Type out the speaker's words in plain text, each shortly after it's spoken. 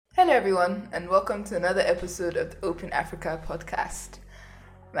Hello, everyone, and welcome to another episode of the Open Africa podcast.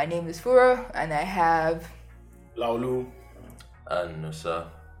 My name is Furo, and I have Laulu and Nusa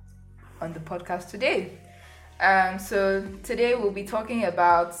on the podcast today. So today we'll be talking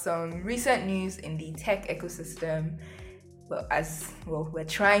about some recent news in the tech ecosystem. We're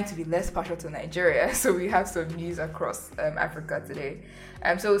trying to be less partial to Nigeria, so we have some news across Africa today.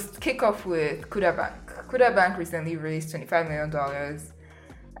 So let's kick off with Kuda Bank. Kuda Bank recently raised $25 million,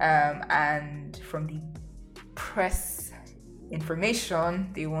 and from the press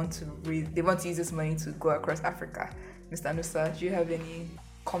information, they want to use this money to go across Africa. Mr. Nusa, do you have any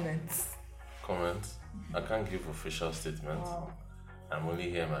comments? I can't give official statements. Wow. I'm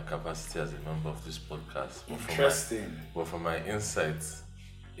only here in my capacity as a member of this podcast. Interesting. But from my insights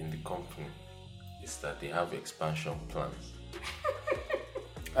in the company is that they have expansion plans.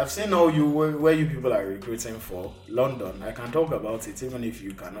 I've seen how where you people are recruiting for London. I can talk about it even if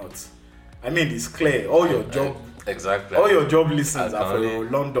you cannot. I mean, it's clear. All your job listings are for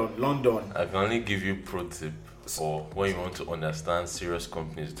London. I can only give you pro tip for when you want to understand serious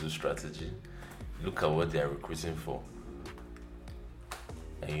companies do strategy. Look at what they are recruiting for,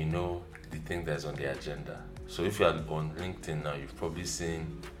 and you know the thing that's on the agenda. So if you are on LinkedIn now, you've probably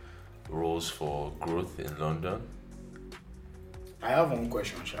seen roles for growth in London. I have one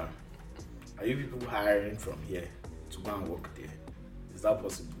question, Sha. Are you people hiring from here to go and work there? Is that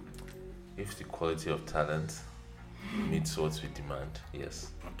possible? If the quality of talent meets what we demand,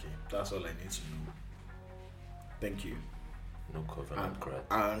 yes. Okay, that's all I need to know. Thank you. No covenant grant.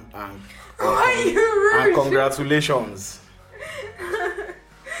 Why are you rude? And congratulations.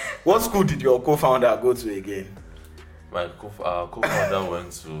 What school did your co-founder go to again? My co-founder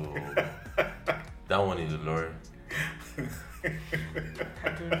went to that one in Ilorin.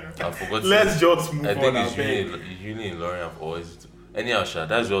 I forgot. Let's just move on. I think it's uni in Ilorin. I've always anyhow, Sha,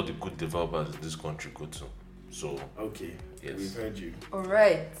 that's where all the good developers in this country go to. So okay, yes, we've heard you. All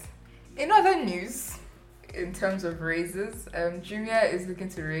right. In other news, in terms of raises, Jumia is looking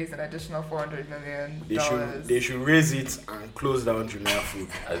to raise an additional $400 million. They should raise it and close down Jumia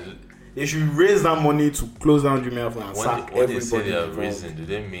Food. They should raise that money to close down Jumia Food and sack everybody. When they say they are raising, do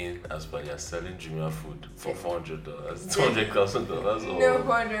they mean as per they are selling Jumia Food for $400, $200,000? No,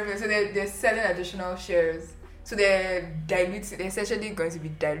 $400 million. So they're selling additional shares. So they're essentially going to be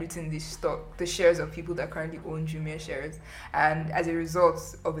diluting the shares of people that currently own Jumia shares. And as a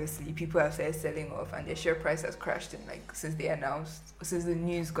result, obviously, people have started selling off and their share price has crashed since the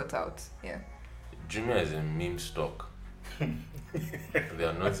news got out. Yeah. Jumia is a meme stock. They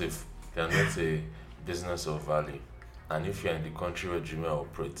are not a business of value. And if you're in the country where Jumia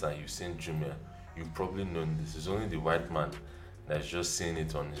operates and you've seen Jumia, you've probably known this. It's only the white man that's just seeing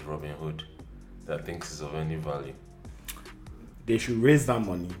it on his Robinhood that thinks it's of any value. They should raise that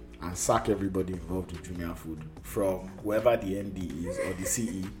money and sack everybody involved in Jumia Food, from whoever the MD is or the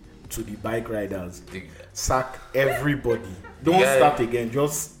CE to the bike riders. Sack everybody. Don't start again.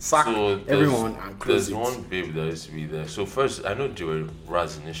 Just sack everyone and close it. There's one babe that used to be there. So first, I know they were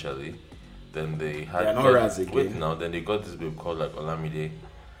Raz initially. Then they had. They are not Raz again. Wait now. Then they got this babe called like Olamide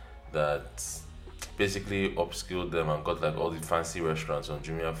that basically upskilled them and got like all the fancy restaurants on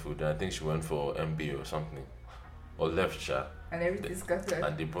Jumia Food. And I think she went for MBA or something, or left Sha. And everything scattered.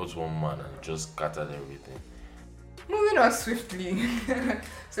 And they brought one man and just scattered everything. Moving on swiftly.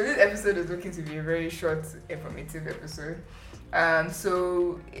 So this episode is looking to be a very short, informative episode.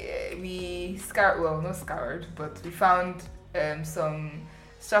 We found some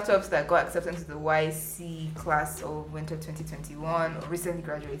startups that got accepted into the YC class of winter 2021 or recently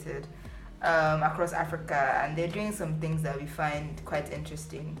graduated across Africa, and they're doing some things that we find quite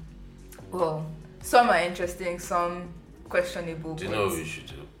interesting. Well, some are interesting, some questionable. Do you know what we should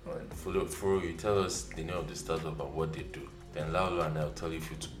do? Follow you tell us the name of the startup and what they do. Then Laulu and I'll tell you if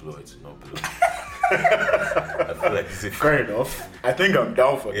you to blow it or not blow it. I feel like it's fair enough. I think I'm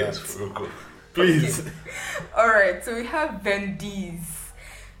down for that. Go. Please. Okay. Alright, so we have Vendees.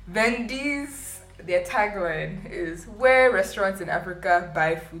 Vendees, their tagline is where restaurants in Africa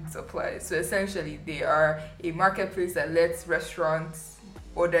buy food supplies. So essentially they are a marketplace that lets restaurants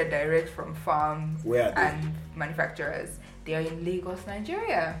order direct from farms and manufacturers. They are in Lagos,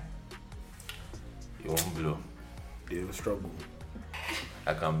 Nigeria. You won't blow. They will struggle.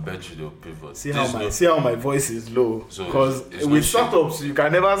 I can bet you they'll pivot. See how my voice is low. Because with startups, you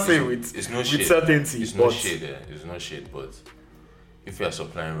can never say with certainty. It's no shade, but if you are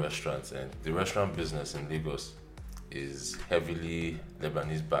supplying restaurants, and the restaurant business in Lagos is heavily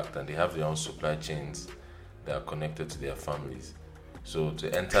Lebanese backed, and they have their own supply chains that are connected to their families. So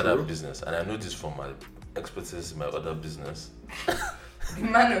to enter that business, and I know this from my expertise in my other business, The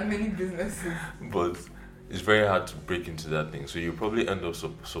man of many businesses. But it's very hard to break into that thing. So you probably end up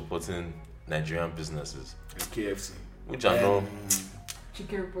supporting Nigerian businesses, KFC, which are not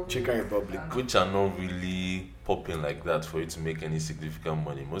Chicken Republic, which are not really popping like that for you to make any significant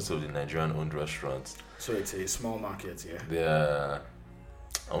money. Most of the Nigerian-owned restaurants, so it's a small market, yeah.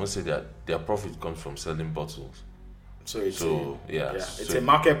 I won't say that their profit comes from selling bottles. So it's it's a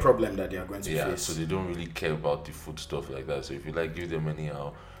market problem that they are going to face. So they don't really care about the food stuff like that. So if you like give them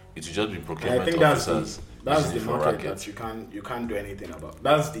anyhow, it will just be procurement I think officers. that's the market that you can't do anything about.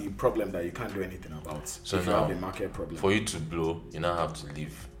 That's the problem that you can't do anything about. So if now, you have a market problem. For you to blow, you now have to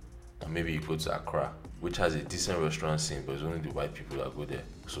leave, and maybe you go to Accra, which has a decent restaurant scene, but it's only the white people that go there.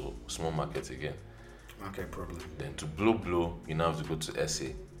 So small market again. Market problem. Then to blow, you now have to go to SA,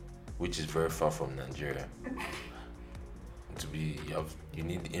 which is very far from Nigeria. You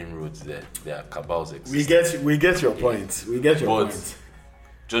need inroads there. There are cabals exist. We get your point. We get your point.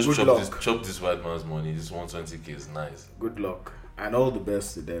 Just chop this white man's money. This 120k is nice. Good luck and all the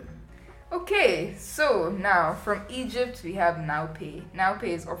best to them. Okay, so now from Egypt we have NowPay. NowPay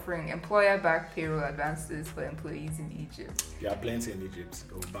is offering employer-backed payroll advances for employees in Egypt. There are plenty in Egypt.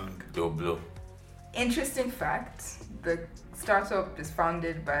 They'll blow. Interesting fact: the startup is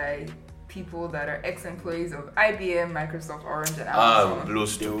founded by people that are ex-employees of IBM, Microsoft, Orange, and Amazon. Blow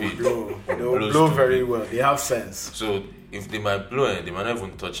stupid. They'll blow very well. They have sense. So if they might blow, they might not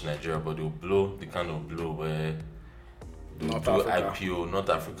even touch Nigeria, but they'll blow the kind of blow where they'll do IPO, not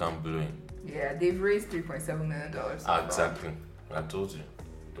African blowing. Yeah, they've raised $3.7 million. Exactly. I told you.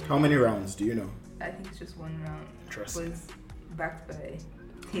 How many rounds do you know? I think it's just one round. Interesting. Was backed by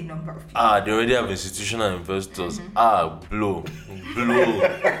a number of people. They already have institutional investors. Blow.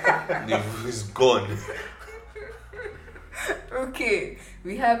 It's gone. Okay,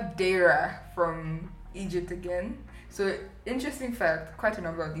 we have Dara from Egypt again. So, interesting fact, quite a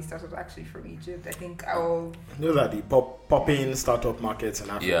number of these startups are actually from Egypt. I think those are the popping startup markets in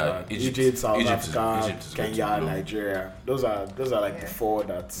Africa. Yeah, Egypt, South Africa, Kenya, Nigeria. Those are like the four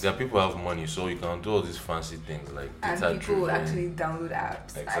that. There are people who have money, so you can do all these fancy things like data and people driven. actually download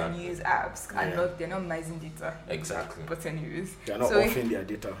apps and use apps, and they're not minusing data. Exactly. But anyways, they're not offering their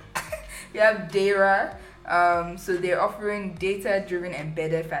data. We have Dara. So they're offering data-driven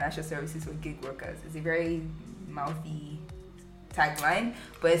embedded financial services for gig workers. It's a very mouthy tagline,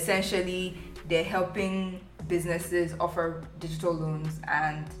 but essentially they're helping businesses offer digital loans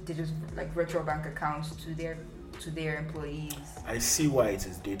and digital virtual bank accounts to their employees. I see why it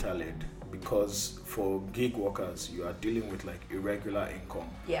is data led, because for gig workers you are dealing with irregular income.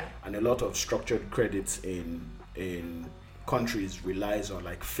 Yeah. And a lot of structured credits in countries relies on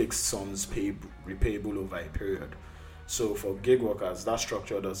fixed sums repayable over a period. So for gig workers that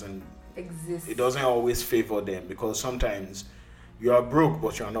structure doesn't exist. It doesn't always favor them, because sometimes you are broke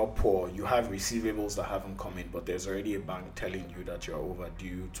but you are not poor. You have receivables that haven't come in, but there's already a bank telling you that you're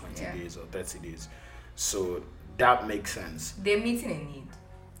overdue 20 days or 30 days. So that makes sense. They're meeting a need.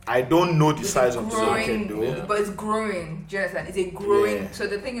 I don't know the size of the market though. But it's growing. Do you understand? It's a growing. So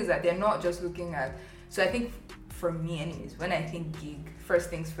the thing is that they're not just looking at. So I think for me anyways, when I think gig, first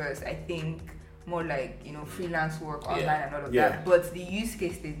things first, I think more freelance work online and all of that. But the use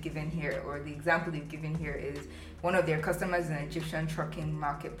case they've given here, or the example they've given here, is one of their customers is an Egyptian trucking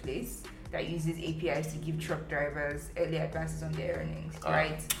marketplace that uses APIs to give truck drivers early advances on their earnings,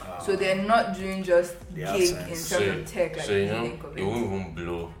 right? So they're not doing just gig in terms of tech. So it won't even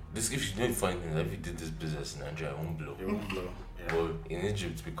blow. This, if you don't find if you did this business in Nigeria, it won't blow. It won't blow. Yeah. But in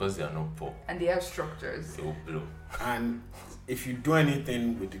Egypt, because they are not poor and they have structures, it will blow. And if you do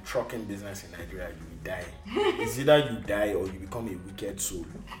anything with the trucking business in Nigeria, you will die. It's either you die or you become a wicked soul,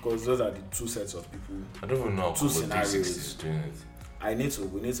 because those are the two sets of people. I don't even know two scenarios is doing it. We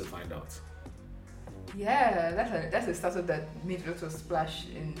need to find out. Yeah, that's a startup that made a lot of splash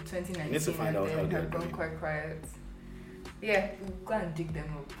in 2019. We need to find out how they're gone quite quiet. Yeah, we'll go and dig them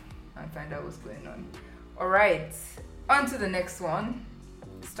up and find out what's going on. Alright, on to the next one.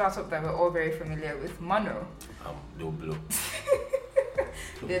 Startup that we're all very familiar with, Mono. They'll blow.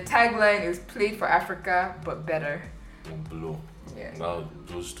 The tagline is "Played for Africa, but better." They'll blow. Yeah. Now,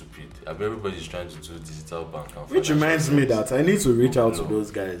 those stupid. Everybody's trying to do digital bank. Which reminds me that I need to reach out to those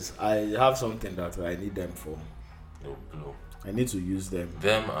guys. I have something that I need them for. They'll blow. I need to use them.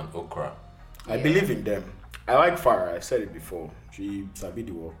 Them and Okra. I believe in them. I like Farah. I've said it before. She sabi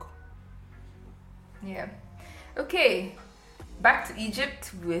the work. Yeah. Okay. Back to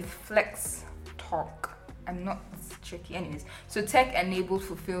Egypt with Flex Talk. I'm not tricky. Anyways, so tech-enabled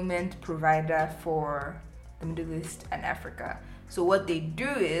fulfillment provider for the Middle East and Africa. So what they do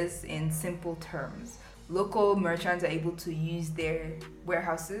is, in simple terms, local merchants are able to use their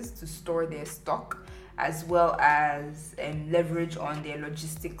warehouses to store their stock, as well as leverage on their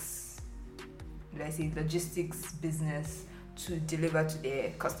logistics business to deliver to their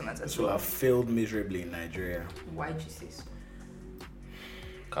customers as This well. will have failed miserably in Nigeria. Why'd you say so?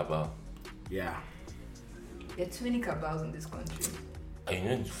 Cabal. Yeah. There are too many cabals in this country. And you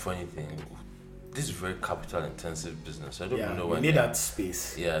know the funny thing, this is very capital intensive business. I don't Yeah, know we why need they- that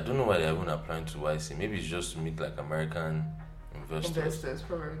space. Yeah, I don't know why they're even applying to YC. Maybe it's just to meet like American investors.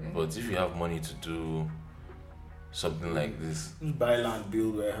 Probably. But if you have money to do something like this, Just buy land,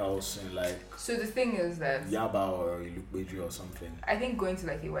 build warehouse in like So the thing is that Yaba or Ilukbeju or something. I think going to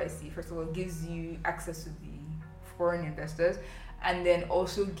like a YC, first of all, gives you access to the foreign investors, and then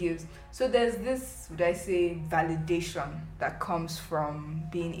also gives, so there's this, would I say, validation that comes from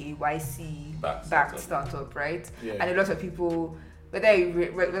being a YC backed startup, right? Yeah. And a lot of people, whether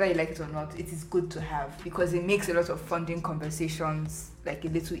you like it or not, it is good to have, because it makes a lot of funding conversations like a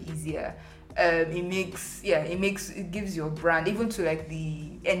little easier. It gives your brand, even to like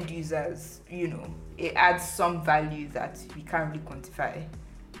the end users, you know, it adds some value that we can't really quantify.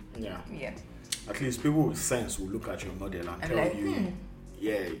 Yeah. At least people with sense will look at your model and tell like, you,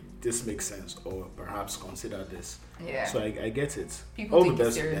 yeah, this makes sense, or perhaps consider this. Yeah. So I get it. People All take the it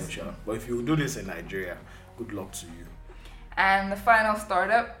best seriously. potential. But if you do this in Nigeria, good luck to you. And the final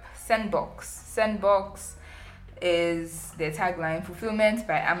startup, Sendbox. Sendbox is their tagline, fulfillment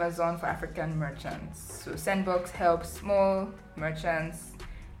by Amazon for African merchants. So Sendbox helps small merchants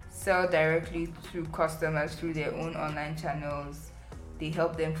sell directly through customers through their own online channels. They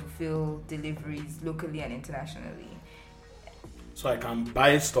help them fulfill deliveries locally and internationally. So I can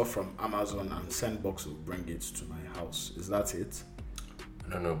buy stuff from Amazon and Sendbox will bring it to my house. Is that it? I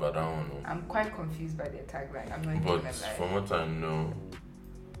don't know about that one. No. I'm quite confused by their tagline. I'm not even But gonna lie. from what I know,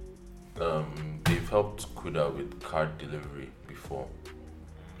 they've helped Kuda with card delivery before.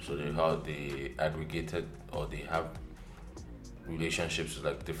 So they aggregated, or they have relationships with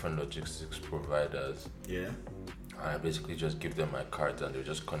like different logistics providers. Yeah. I basically just give them my card and they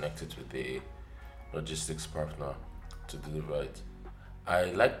just connect it with a logistics partner to deliver it. I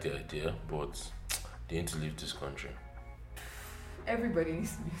like the idea, but they need to leave this country. Everybody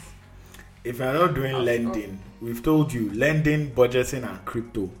needs to be. If you're not doing lending, we've told you lending, budgeting, and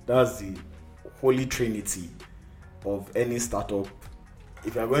crypto. That's the holy trinity of any startup.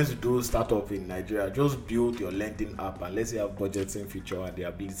 If you're going to do startup in Nigeria, just build your lending app and let's say have budgeting feature and the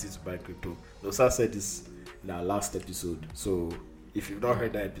ability to buy crypto. Dosa said this in our last episode. So if you've not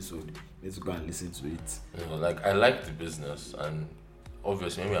heard that episode, let's go and listen to it. You know, like I like the business, and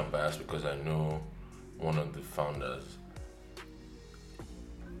obviously maybe I'm biased because I know one of the founders.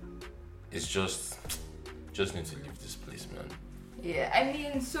 It's just need to leave this place, man. Yeah, I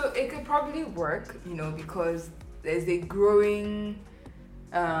mean, so it could probably work, you know, because there's a growing,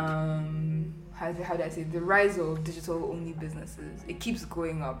 how do I say, the rise of digital only businesses. It keeps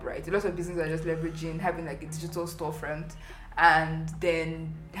going up, right? A lot of businesses are just leveraging having like a digital storefront, and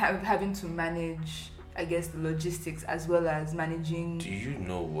then having to manage, I guess, the logistics as well as managing. Do you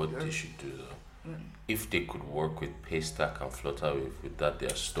know what they should do though? If they could work with Paystack and Flutterwave with that their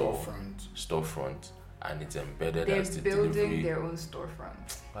storefront, and it's embedded They're as the building delivery. their own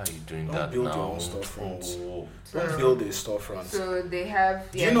storefront. Why are you doing Don't that build now? your own storefront. Oh. Don't build a storefront. So they have.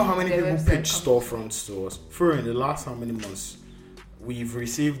 Do you know how many their people website pitch comes- storefronts to us? For in the last how many months, we've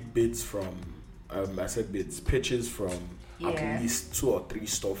received bids from, pitches from at least 2 or 3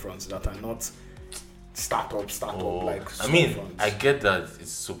 storefronts that are not startup like storefronts. I mean, I get that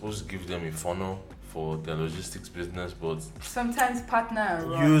it's supposed to give them a funnel for their logistics business, but Sometimes partner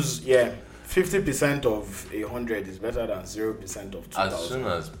and run. use 50% of 100 is better than 0% of 2,000. as soon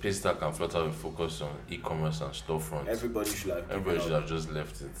as Paystack and Flutter will focus on e-commerce and storefront, Everybody should have just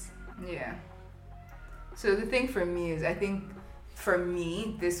left it. Yeah. So the thing for me is, I think for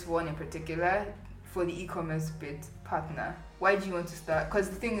me, this one in particular, for the e-commerce bit partner, why do you want to start? Because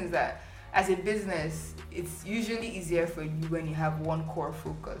the thing is that as a business, it's usually easier for you when you have one core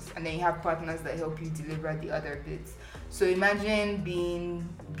focus and then you have partners that help you deliver the other bits. So imagine being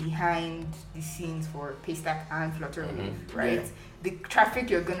behind the scenes for Paystack and Flutterwave, right? Yeah. The traffic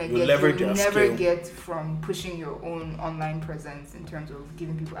you're gonna You get, leverage you'll your never scale. get from pushing your own online presence in terms of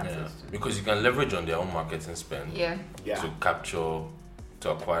giving people Yeah, access to. because you can leverage on their own marketing spend Yeah. to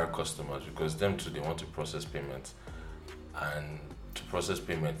acquire customers, because them too, they want to process payments, and to process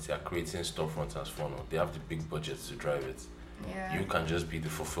payments they are creating storefronts as funnel. They have the big budgets to drive it. Yeah. You can just be the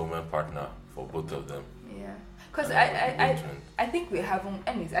fulfillment partner for both of them. Yeah. Because And I think we haven't,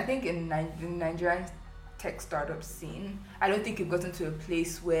 anyways, I think in Nigerian tech startup scene, I don't think we've gotten to a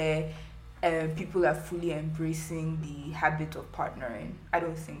place where people are fully embracing the habit of partnering. I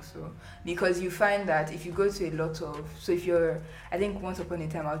don't think so, because you find that if you go to a lot of, so if you're, I think once upon a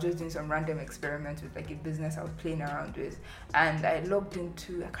time I was just doing some random experiment with like a business I was playing around with, and I logged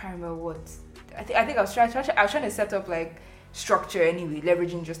into, I can't remember what, I think I was trying to set up like structure anyway,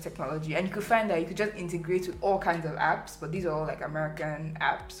 leveraging just technology, and you could find that you could just integrate with all kinds of apps, but these are all like American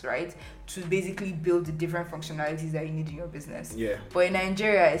apps, right, to basically build the different functionalities that you need in your business. Yeah. But in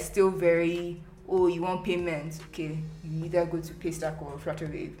Nigeria, it's still very, oh, you want payments, okay, you either go to Paystack or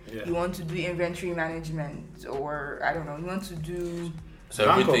Flutterwave. Yeah. You want to do inventory management, or I don't know, you want to do, So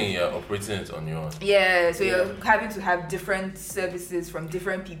everything you're operating it on your own. yeah, so you're having to have different services from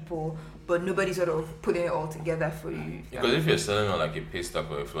different people, but nobody sort of putting it all together for you. Because if you're selling on like a Paystack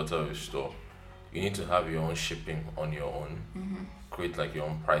or a Flutterwave store, you need to have your own shipping on your own, create like your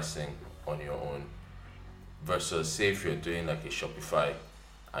own pricing on your own, versus say if you're doing like a Shopify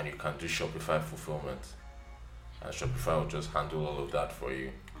and you can do Shopify fulfillment, and Shopify will just handle all of that for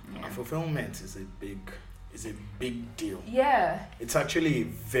you. Yeah. Fulfillment is a big deal. Yeah. It's actually a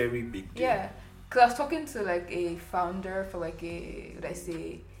very big deal. Yeah. Because I was talking to like a founder for like let's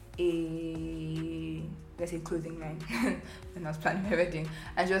say clothing line when I was planning my wedding,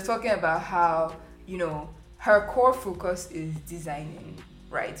 and she was talking about how, you know, her core focus is designing,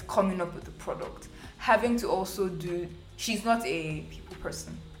 right, coming up with the product, having to also do, she's not a people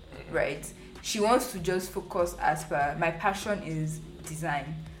person, right, she wants to just focus as per, my passion is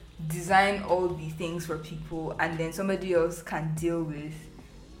design all the things for people, and then somebody else can deal with,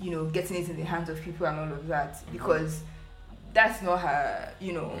 you know, getting it in the hands of people and all of that, because that's not her,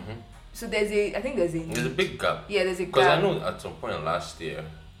 you know. So there's a big gap. Yeah, there's a gap. Because I know at some point last year,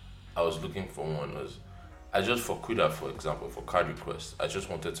 I was looking for one. I just, for Kuda, for example, for card requests, I just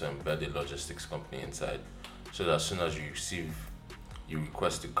wanted to embed a logistics company inside, so that as soon as you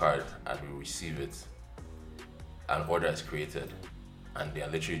request the card and we receive it, an order is created, and they are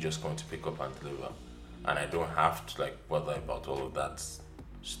literally just going to pick up and deliver, and I don't have to like bother about all of that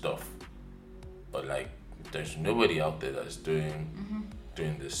stuff. But like, there's nobody out there that's doing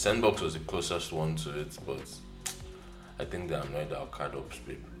this. Sendbox was the closest one to it, but I think they annoyed our card ops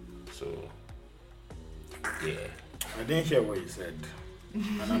people. So yeah. I didn't hear what you said,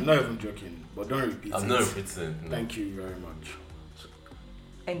 and I'm not even joking. But don't repeat it. I'm not repeating. No. Thank you very much.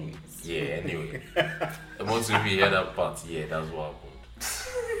 Anyways. Yeah. Anyway, once we hear that part, yeah, that's what happened.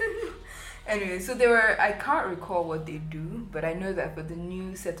 Anyway, so they were, I can't recall what they do, but I know that for the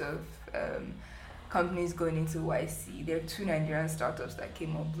new set of companies going into YC, there are 2 Nigerian startups that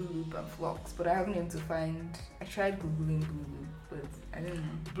came up, Blue Loop and Flux, but I haven't been able to find, I tried Googling Blue Loop, but I don't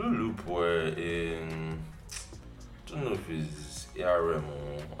know. Blue Loop were in, I don't know if it's ARM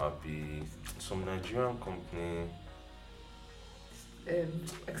or ABI, some Nigerian company.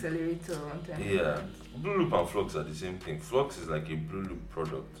 Accelerator on time. Yeah, Blue Loop and Flux are the same thing. Flux is like a Blue Loop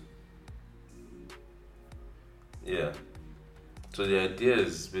product. Yeah. So the idea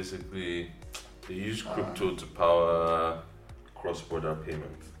is basically they use crypto to power cross-border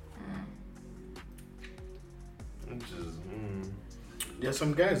payments. Which is There's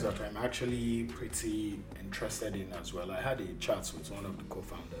some guys that I'm actually pretty interested in as well. I had a chat with one of the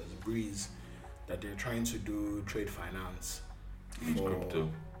co-founders, Breeze, that they're trying to do trade finance for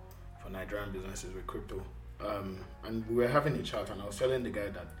Nigerian businesses with crypto. And we were having a chat, and I was telling the guy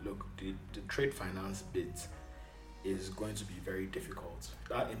that, look, the trade finance bit is going to be very difficult.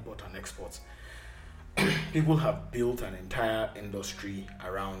 That import and export, people have built an entire industry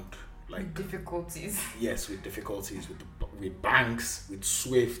around like difficulties. Yes, with difficulties with banks, with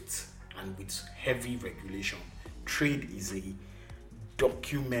SWIFT, and with heavy regulation. Trade is a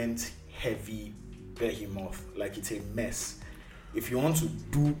document-heavy behemoth. Like, it's a mess. If you want to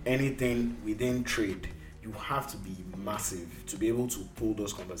do anything within trade, you have to be massive to be able to pull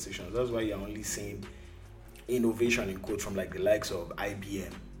those conversations. That's why you're only seeing innovation in quote from like the likes of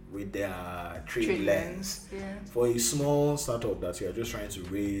IBM with their trade lens. Yeah. For a small startup that you're just trying to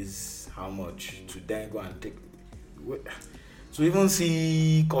raise how much to then go and take, to even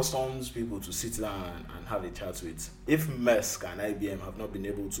see customs people to sit down and have a chat with. If Maersk and IBM have not been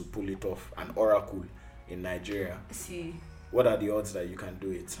able to pull it off, an Oracle in Nigeria, See, what are the odds that you can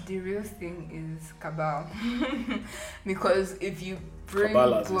do it? the real thing is Cabal. Because if you bring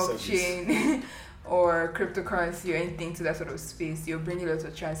Cabal as a blockchain or cryptocurrency or anything to that sort of space, you're bringing lots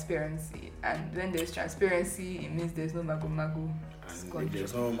of transparency. And when there's transparency, it means there's no mago-mago. And if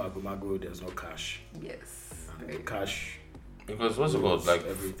there's no mago, there's no cash. Yes. And the cash, because what's about like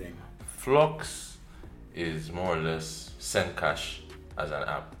everything. Flux is more or less send cash as an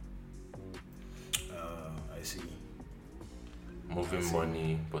app. I see. moving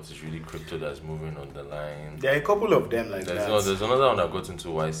money, but it's really crypto that's moving on the line. There are a couple of them like that. There's another one that got into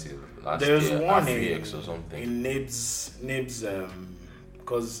YC last There's year. one Afrix or something. in Nibs,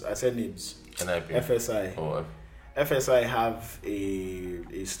 because I said Nibs. NIP. FSI. Oh, FSI have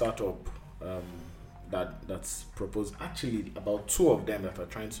a startup that's proposed. Actually, about 2 of them that are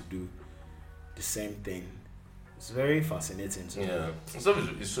trying to do the same thing. It's very fascinating to me. So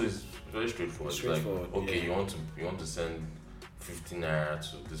it's very straightforward. Straightforward, It's like, okay, yeah. you want to send 50 naira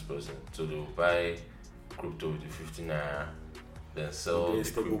to this person, so they'll buy crypto with the 50 naira, then sell the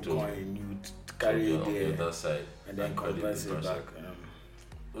stable crypto coin, you carry it on there, the other side, and then credit convert the it person. back.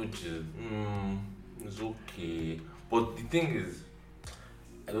 Which is it's okay, but the thing is,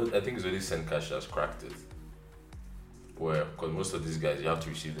 I think it's only Sendcash that's cracked it. Where, because most of these guys, you have to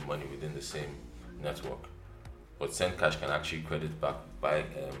receive the money within the same network, but Sendcash can actually credit back by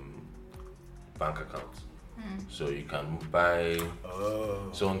bank account. So you can buy.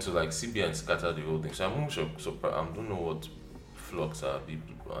 So until like CBN scatter the whole thing. So I'm not sure. So I don't know what Flux are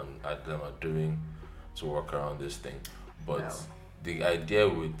people and Adlam are doing to work around this thing, but the idea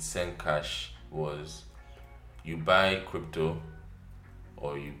with Sendcash was you buy crypto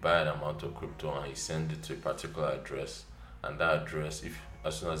or you buy an amount of crypto and you send it to a particular address, and that address, if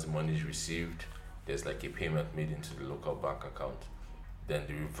as soon as the money is received, there's like a payment made into the local bank account. Then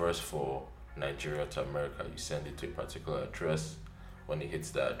the reverse for Nigeria to America, you send it to a particular address. When it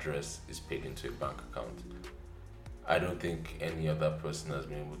hits that address, it's paid into a bank account. I don't think any other person has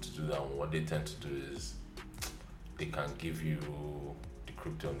been able to do that. And what they tend to do is they can give you the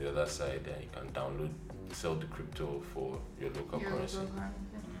crypto on the other side, and you can sell the crypto for your local currency,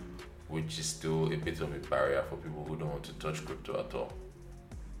 which is still a bit of a barrier for people who don't want to touch crypto at all.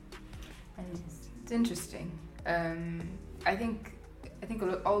 And it's interesting. I think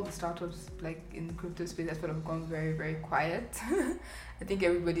all the startups like in the crypto space have sort of gone very, very quiet. I think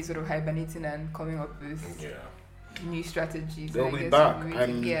everybody's sort of hibernating and coming up with new strategies. They'll be back.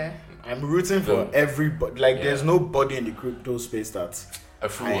 I'm rooting for everybody. Like, there's nobody in the crypto space that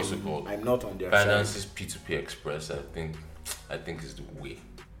I'm not on their Binance's side. P2P Express, I think is the way.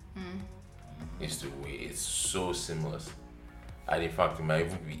 It's the way. It's so seamless, and in fact, it might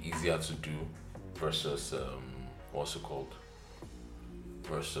even be easier to do versus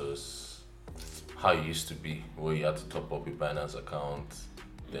versus how it used to be, where you had to top up your Binance account,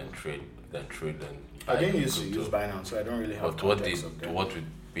 then trade. I didn't used to use Binance, so I don't really have context of them. What with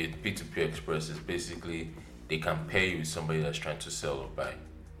P2P Express is basically they can pair you with somebody that's trying to sell or buy,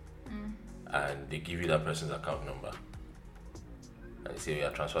 and they give you that person's account number, and they say, "Yeah,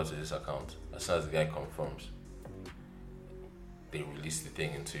 transfer to this account." As soon as the guy confirms, they release the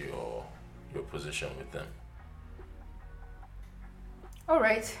thing into your position with them. All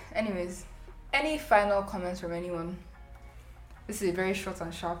right. Anyways, any final comments from anyone? This is very short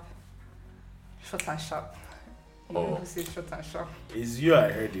and sharp. Short and sharp. Who say short and sharp? It's you I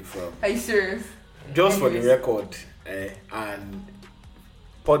heard it from. Are you serious? Just for the record, and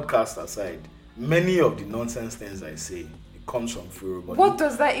podcast aside, many of the nonsense things I say, it comes from Furo. What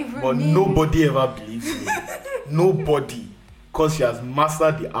does that even mean? But nobody ever believes me. Nobody. Because she has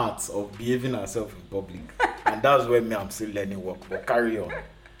mastered the art of behaving herself in public. And that's where I'm still learning work. But carry on.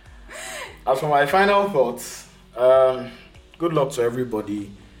 As for my final thoughts, good luck to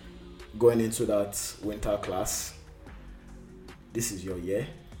everybody going into that winter class. This is your year.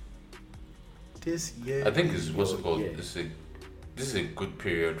 This year. I think it's what's it called. This is a good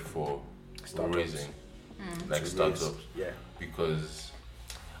period for raising, like startups. Yeah. Because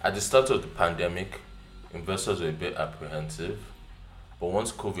at the start of the pandemic, investors were a bit apprehensive, but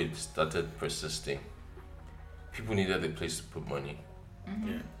once COVID started persisting, people needed a place to put money.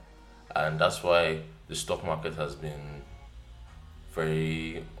 Yeah. And that's why the stock market has been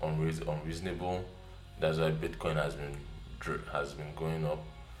very unreasonable. That's why Bitcoin has been going up.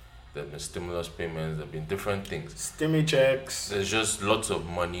 There have been stimulus payments. There have been different things. Stimmy checks. There's just lots of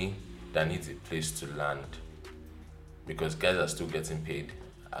money that needs a place to land, because guys are still getting paid,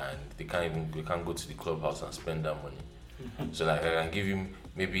 and they can't go to the clubhouse and spend that money. So like I can give you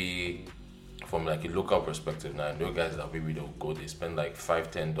maybe from like a local perspective now. I know guys that maybe they'll go, they spend like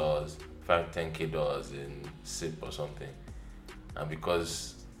 $10K in SIP or something, and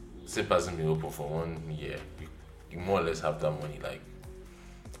because SIP hasn't been open for 1 year, you more or less have that money like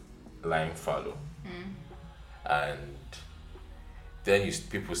lying fallow. And then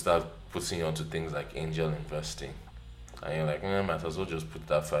people start putting you onto things like angel investing, and you're like, might as well just put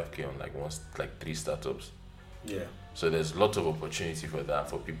that 5K on like 3 startups. Yeah. So there's lots of opportunity for that,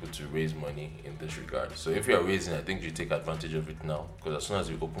 for people to raise money in this regard. So if you're raising, I think you take advantage of it now, because as soon as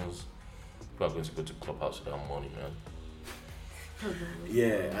it opens, people are going to go to Clubhouse with that money, man.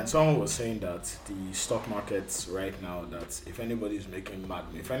 Yeah, and someone was saying that the stock markets right now, that if anybody's making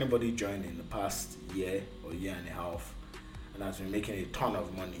if anybody joined in the past year or year and a half and has been making a ton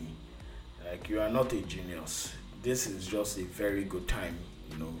of money, like, you are not a genius. This is just a very good time,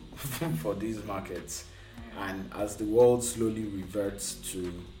 for these markets. And as the world slowly reverts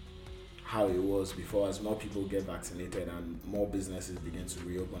to how it was before, as more people get vaccinated and more businesses begin to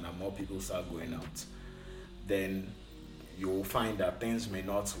reopen and more people start going out, then you'll find that things may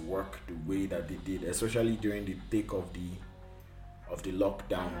not work the way that they did, especially during the thick of the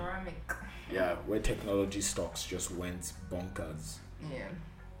lockdown. Panoramic. Yeah, where technology stocks just went bonkers.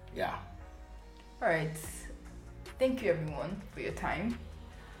 Yeah. All right. Thank you, everyone, for your time.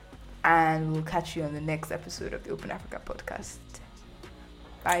 And we'll catch you on the next episode of the Open Africa podcast.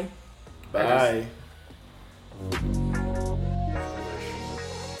 Bye. Bye.